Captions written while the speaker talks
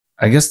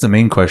I guess the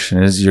main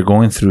question is, you're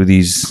going through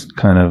these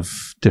kind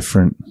of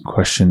different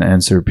question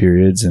answer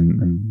periods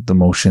and the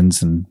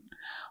motions and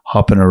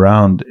hopping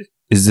around.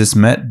 Is this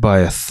met by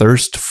a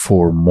thirst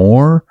for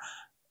more,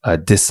 a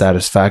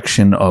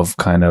dissatisfaction of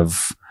kind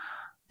of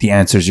the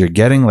answers you're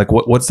getting? Like,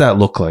 what's that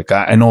look like?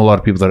 I know a lot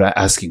of people that are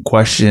asking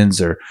questions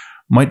or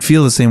might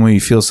feel the same way you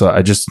feel. So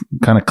I just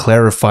kind of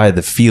clarify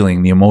the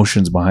feeling, the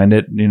emotions behind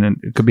it. You know,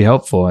 it could be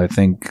helpful, I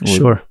think.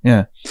 Sure.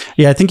 Yeah.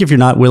 Yeah. I think if you're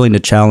not willing to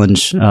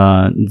challenge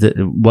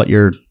what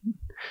you're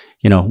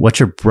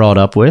brought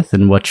up with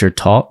and what you're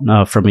taught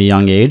from a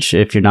young age,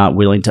 if you're not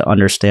willing to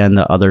understand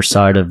the other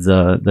side of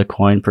the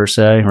coin per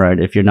se, right?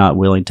 If you're not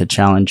willing to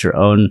challenge your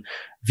own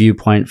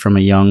viewpoint from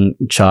a young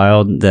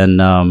child, then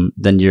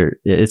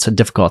it's a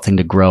difficult thing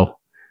to grow.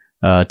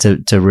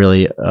 To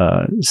really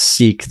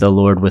seek the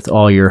Lord with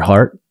all your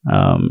heart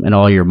and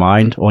all your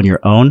mind on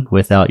your own,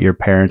 without your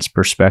parents'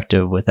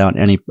 perspective, without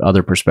any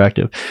other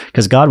perspective,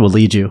 because God will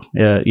lead you.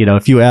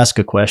 If you ask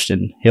a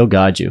question, He'll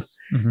guide you.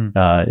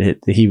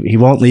 Mm-hmm. He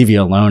won't leave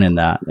you alone in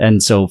that.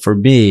 And so for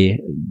me,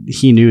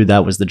 He knew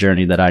that was the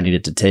journey that I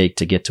needed to take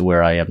to get to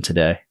where I am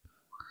today.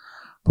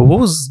 But what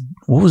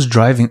was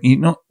driving,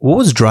 what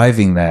was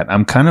driving that?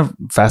 I'm kind of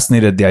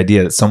fascinated the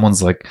idea that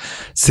someone's like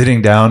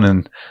sitting down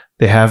and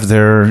they have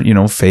their,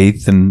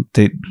 faith, and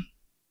they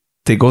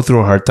go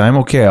through a hard time.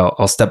 Okay,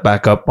 I'll step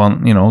back up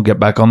on, get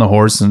back on the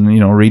horse and,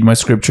 read my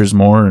scriptures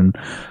more and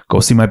go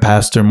see my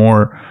pastor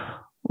more.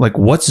 Like,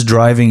 what's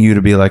driving you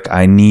to be like,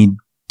 I need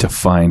to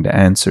find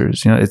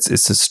answers?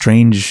 It's a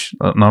strange,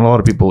 not a lot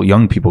of people,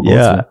 young people go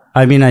through.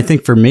 I mean, I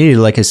think for me,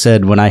 like I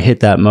said, when I hit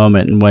that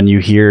moment, and when you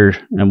hear,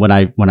 and when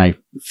I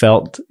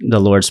felt the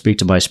Lord speak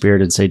to my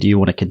spirit and say, do you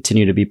want to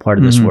continue to be part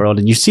of this world?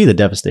 And you see the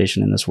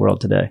devastation in this world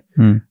today.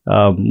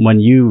 When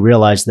you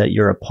realize that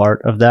you're a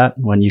part of that,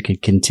 when you can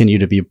continue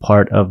to be a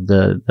part of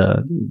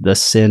the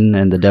sin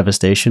and the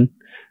devastation,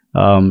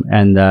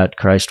 and that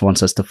Christ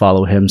wants us to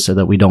follow Him so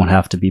that we don't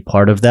have to be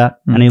part of that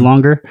any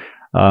longer,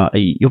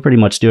 you'll pretty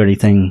much do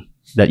anything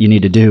that you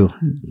need to do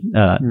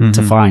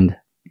to find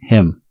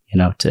Him.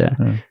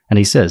 And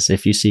He says,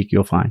 if you seek,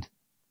 you'll find.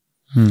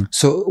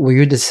 So were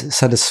you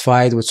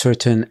dissatisfied with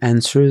certain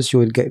answers you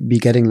would be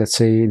getting, let's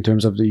say, in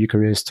terms of the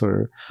Eucharist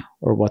or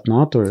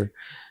whatnot? Or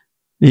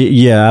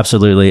yeah,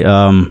 absolutely.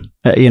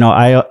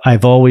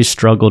 I've always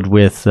struggled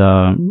with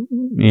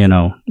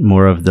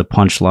more of the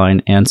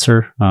punchline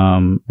answer.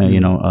 And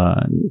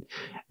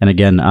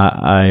again,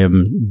 I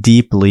am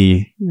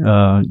deeply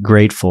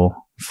grateful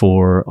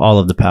for all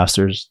of the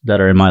pastors that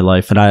are in my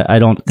life, and I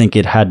don't think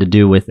it had to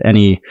do with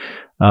any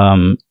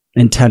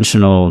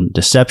intentional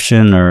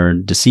deception or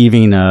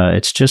deceiving.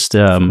 It's just,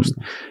 we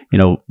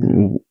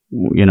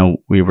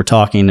were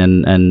talking,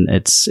 and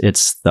it's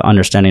the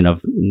understanding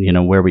of,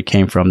 where we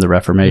came from, the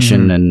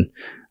Reformation, and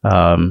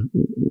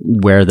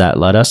where that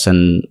led us.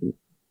 And,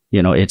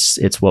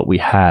 it's what we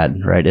had,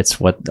 right? It's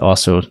what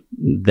also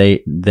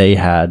they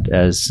had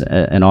as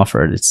an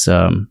offer. It's,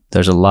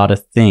 there's a lot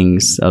of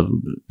things,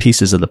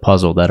 pieces of the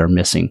puzzle that are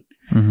missing.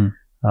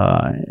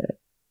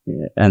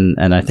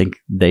 And I think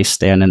they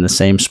stand in the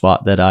same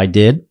spot that I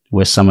did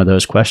with some of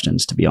those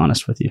questions, to be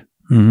honest with you.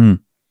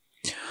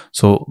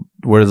 So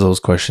where do those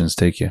questions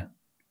take you?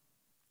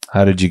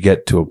 How did you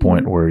get to a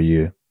point where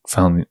you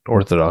found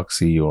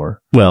orthodoxy?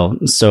 Or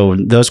so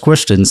those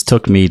questions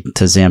took me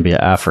to Zambia,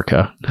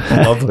 Africa.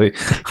 Lovely.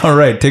 All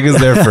right, take us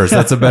there first.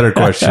 That's a better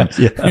question.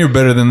 Yeah. You're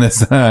better than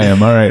this I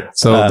am. All right.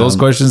 So those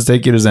questions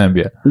take you to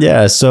Zambia.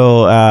 Yeah.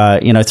 So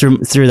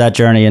through that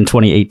journey in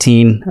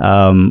 2018,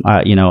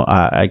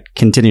 I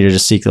continued to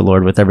just seek the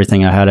Lord with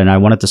everything I had, and I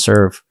wanted to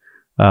serve.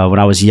 When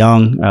I was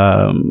young,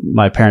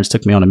 my parents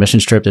took me on a mission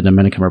trip to the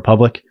Dominican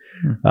Republic.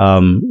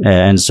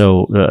 And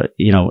so,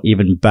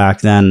 even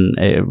back then,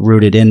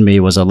 rooted in me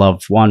was a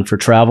love, for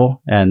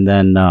travel, and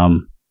then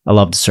a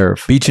love to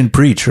serve. Beach and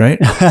preach, right?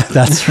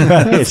 That's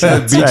right. Beach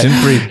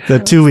and preach. The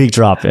 2-week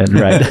drop in,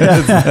 right?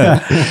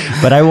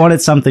 But I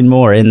wanted something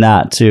more in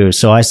that too.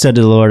 So I said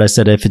to the Lord,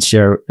 if it's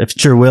your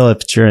will, if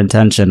it's your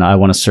intention, I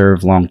want to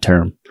serve long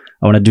term.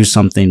 I want to do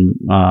something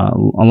a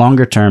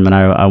longer term, and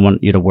I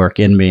want you to work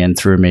in me and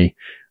through me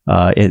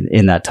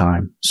in that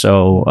time.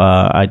 So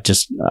I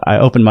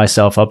opened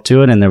myself up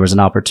to it, and there was an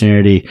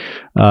opportunity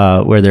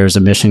where there's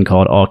a mission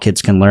called All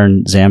Kids Can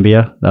Learn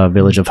Zambia,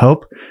 Village of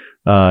Hope,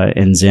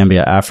 in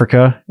Zambia,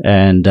 Africa,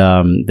 and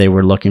they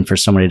were looking for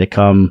somebody to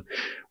come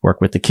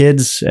work with the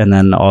kids. And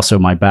then also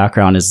my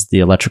background is the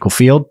electrical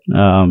field,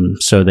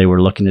 so they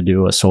were looking to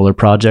do a solar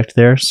project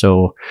there.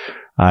 So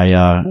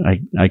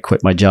I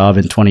quit my job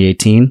in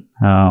 2018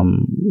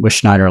 with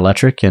Schneider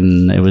Electric,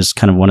 and it was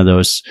kind of one of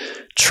those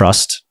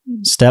trust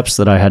steps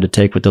that I had to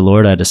take with the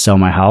Lord. I had to sell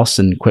my house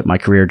and quit my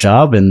career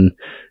job, and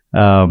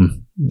well,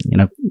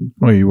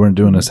 you weren't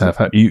doing this half.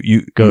 You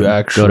actually go to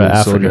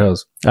Africa. sold your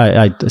house.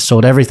 I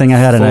sold everything I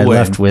had, and I Full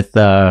left with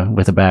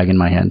a bag in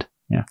my hand.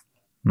 Yeah,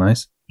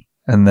 nice.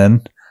 And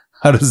then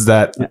how does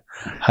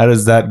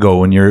that go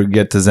when you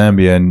get to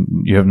Zambia and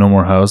you have no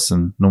more house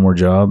and no more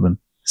job? And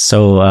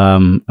so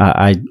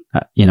I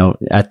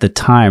at the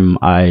time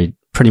I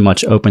pretty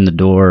much opened the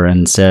door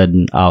and said,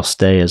 I'll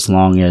stay as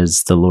long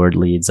as the Lord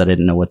leads. I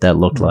didn't know what that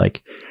looked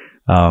like.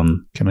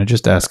 Can I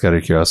just ask out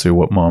of curiosity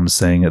what mom's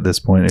saying at this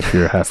point if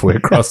you're halfway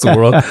across the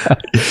world?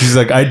 She's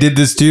like, I did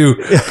this too.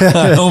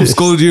 I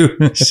homeschooled you.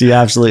 She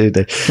absolutely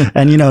did.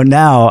 And,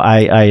 now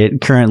I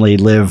currently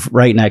live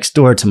right next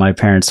door to my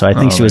parents. So I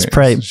think she was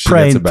praying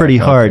pretty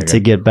hard to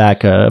get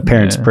back. A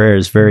parent's prayer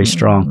is very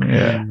strong.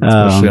 Yeah,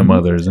 especially a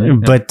mother's. Eh?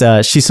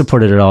 But she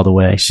supported it all the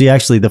way. She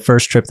actually, the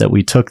first trip that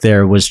we took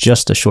there was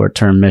just a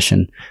short-term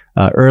mission,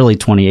 early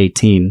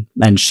 2018,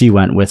 and she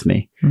went with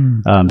me.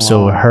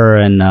 So her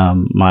and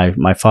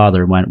my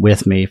father went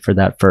with me for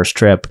that first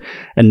trip.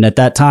 And at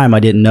that time, I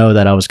didn't know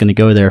that I was going to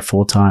go there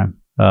full time.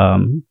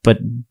 But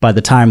by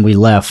the time we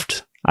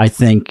left, I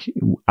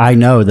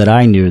know that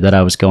I knew that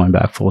I was going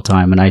back full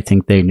time, and I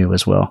think they knew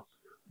as well.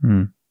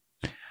 All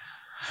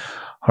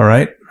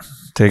right.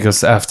 Take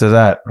us after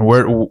that.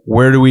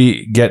 Where do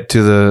we get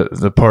to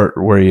the part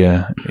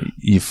where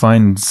you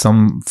find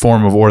some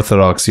form of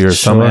orthodoxy or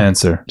some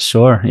answer?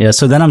 Sure. Yeah.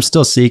 So then I'm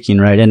still seeking,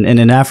 right? And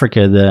in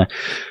Africa,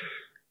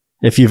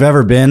 if you've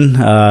ever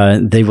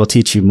been, they will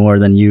teach you more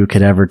than you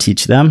could ever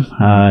teach them.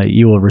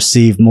 You will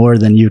receive more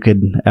than you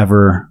could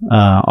ever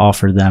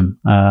offer them.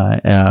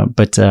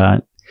 But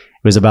it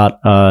was about,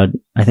 I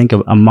think,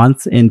 a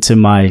month into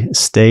my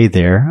stay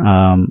there,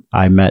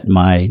 I met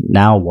my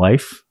now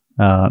wife,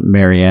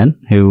 Marianne,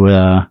 who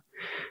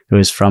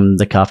is from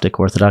the Coptic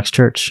Orthodox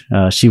Church.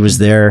 She was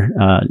there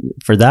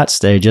for that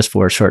stay just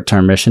for a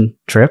short-term mission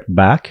trip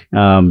back.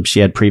 She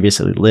had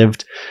previously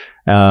lived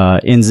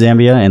in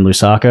Zambia, in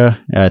Lusaka,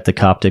 at the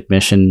Coptic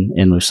mission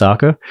in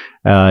Lusaka.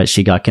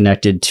 She got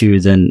connected to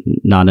the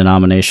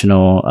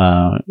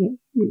non-denominational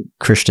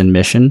Christian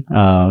mission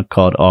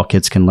called All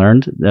Kids Can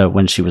Learn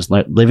when she was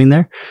living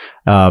there.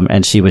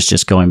 And she was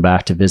just going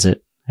back to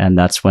visit. And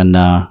that's when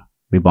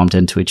we bumped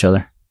into each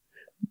other.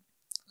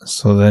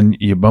 So then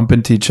you bump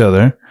into each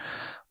other,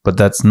 but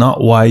that's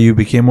not why you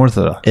became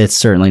Orthodox. It's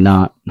certainly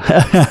not.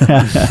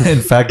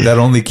 In fact, that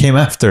only came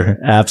after.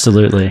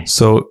 Absolutely.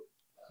 So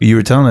you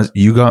were telling us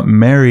you got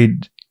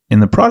married in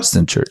the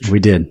Protestant church. We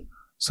did.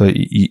 So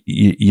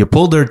you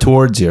pulled her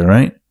towards you,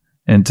 right?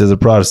 Into the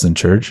Protestant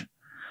church.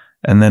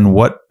 And then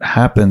what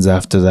happens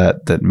after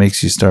that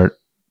makes you start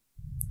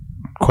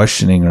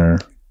questioning her?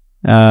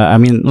 I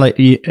mean, like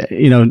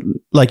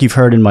like you've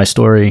heard in my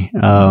story,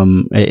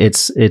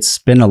 it's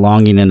been a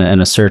longing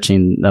and a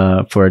searching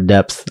for a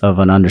depth of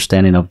an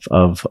understanding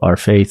of our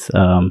faith,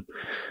 and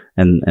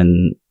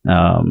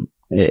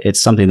it's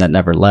something that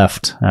never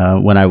left.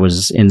 When I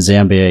was in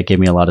Zambia, it gave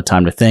me a lot of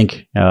time to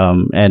think,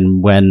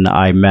 and when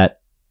I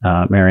met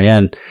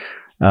Marianne,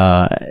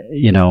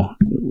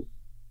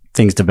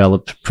 things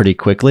developed pretty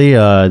quickly.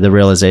 The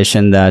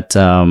realization that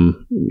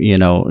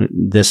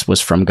this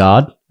was from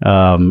God.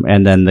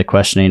 And then the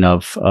questioning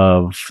of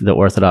the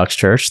Orthodox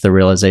Church, the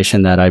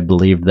realization that I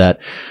believed that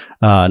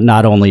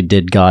not only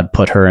did God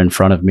put her in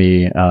front of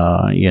me,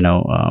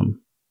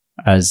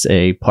 as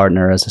a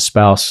partner, as a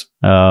spouse,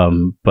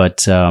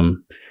 but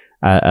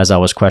as I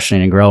was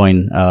questioning and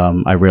growing,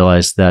 I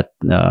realized that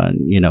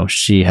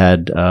she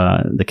had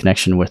the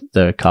connection with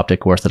the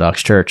Coptic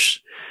Orthodox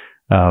Church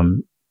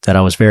that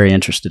I was very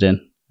interested in,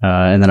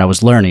 and that I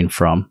was learning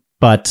from.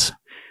 But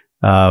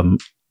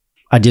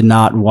I did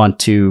not want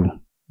to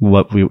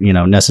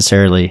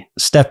necessarily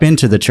step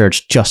into the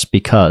church just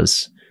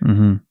because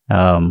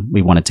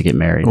we wanted to get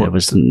married. It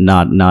was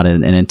not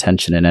an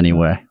intention in any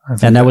way.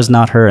 And that was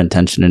not her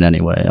intention in any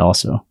way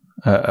also.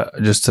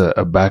 Just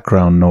a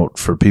background note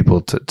for people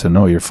to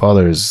know, your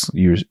father is,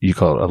 you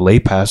call it a lay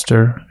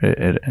pastor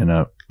in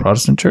a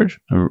Protestant church?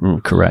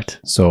 Correct.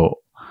 So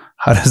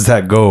how does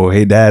that go?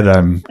 Hey, Dad,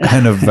 I'm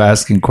kind of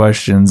asking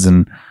questions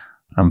and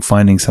I'm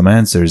finding some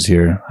answers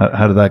here.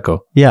 How did that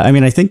go? Yeah, I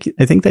mean, I think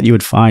that you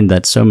would find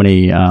that so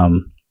many,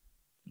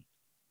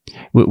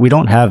 we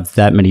don't have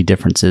that many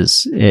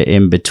differences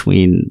in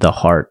between the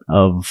heart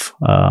of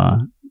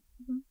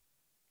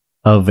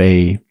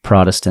a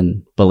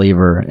Protestant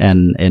believer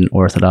and an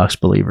Orthodox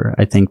believer.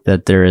 I think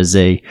that there is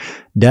a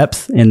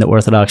depth in the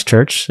Orthodox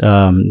Church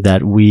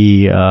that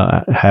we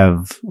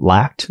have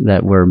lacked,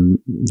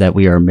 that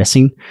we are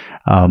missing.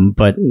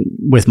 But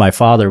with my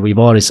father, we've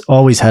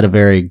always had a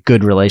very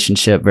good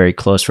relationship, very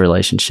close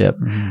relationship.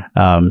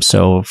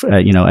 So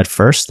at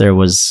first there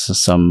was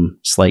some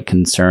slight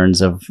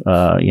concerns of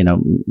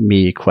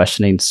me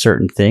questioning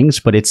certain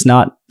things, but it's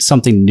not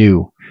something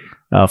new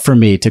for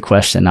me to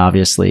question,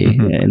 obviously,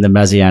 in the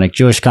Messianic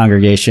Jewish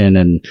congregation.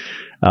 And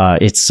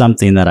it's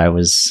something that I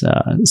was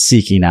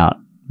seeking out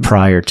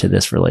prior to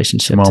this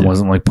relationship. Mom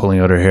wasn't like pulling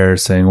out her hair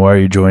saying, "Why are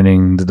you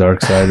joining the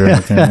dark side?" or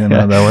anything.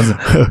 That wasn't.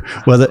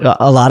 Well,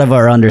 a lot of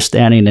our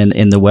understanding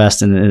in the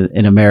West and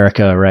in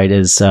America, right,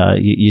 is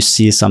you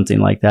see something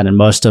like that. And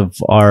most of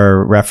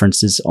our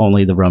reference is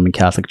only the Roman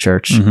Catholic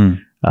Church.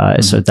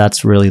 So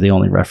that's really the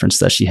only reference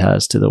that she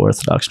has to the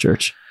Orthodox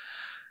Church.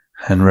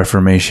 And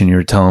Reformation,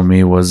 you're telling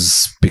me,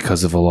 was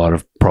because of a lot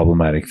of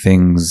problematic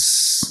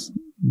things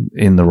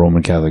in the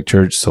Roman Catholic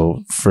Church.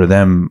 So for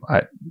them,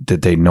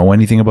 did they know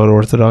anything about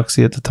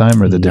Orthodoxy at the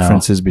time, or the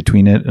differences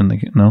between it and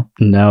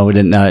No, we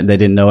didn't know. They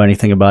didn't know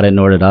anything about it,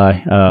 nor did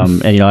I.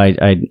 And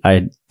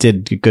I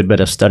did a good bit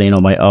of studying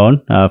on my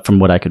own from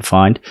what I could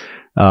find,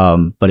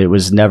 but it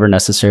was never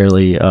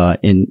necessarily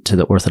into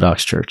the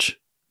Orthodox Church.